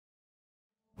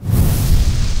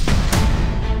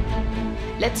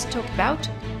let's talk about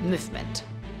movement.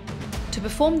 To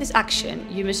perform this action,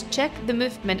 you must check the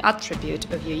movement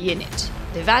attribute of your unit.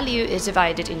 The value is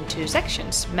divided in two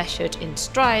sections, measured in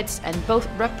strides, and both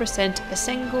represent a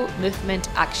single movement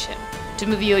action. To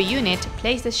move your unit,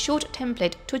 place the short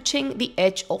template touching the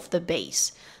edge of the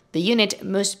base. The unit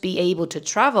must be able to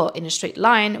travel in a straight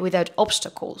line without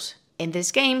obstacles. In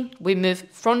this game, we move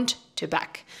front to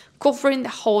back, covering the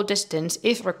whole distance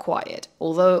if required,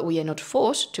 although we are not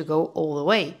forced to go all the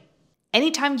way.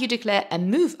 Anytime you declare a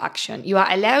move action, you are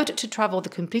allowed to travel the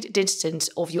complete distance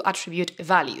of your attribute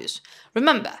values.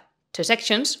 Remember, 2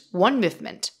 sections, 1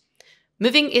 movement.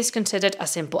 Moving is considered a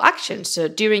simple action, so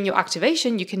during your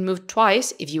activation you can move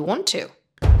twice if you want to.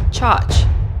 Charge.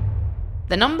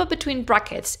 The number between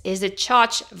brackets is the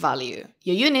charge value.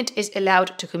 Your unit is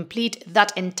allowed to complete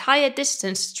that entire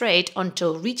distance straight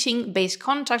until reaching base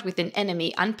contact with an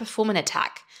enemy and perform an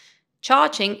attack.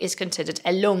 Charging is considered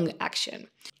a long action.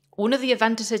 One of the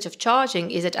advantages of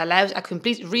charging is it allows a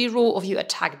complete reroll of your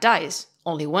attack dice,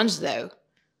 only once though.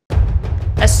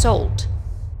 Assault.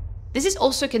 This is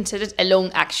also considered a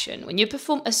long action. When you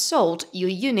perform assault, your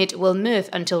unit will move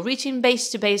until reaching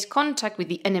base-to-base contact with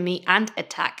the enemy and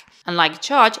attack. Unlike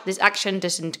charge, this action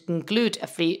doesn't include a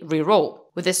free reroll.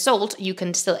 With assault, you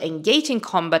can still engage in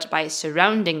combat by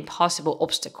surrounding possible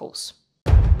obstacles.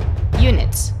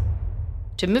 Units.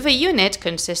 To move a unit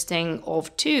consisting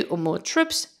of 2 or more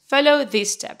troops, follow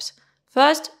these steps.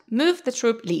 First, move the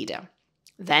troop leader.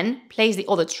 Then, place the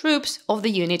other troops of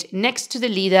the unit next to the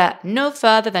leader no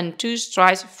further than 2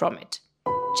 strides from it.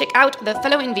 Check out the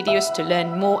following videos to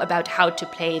learn more about how to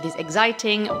play this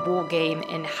exciting war game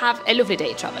and have a lovely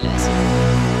day, travelers.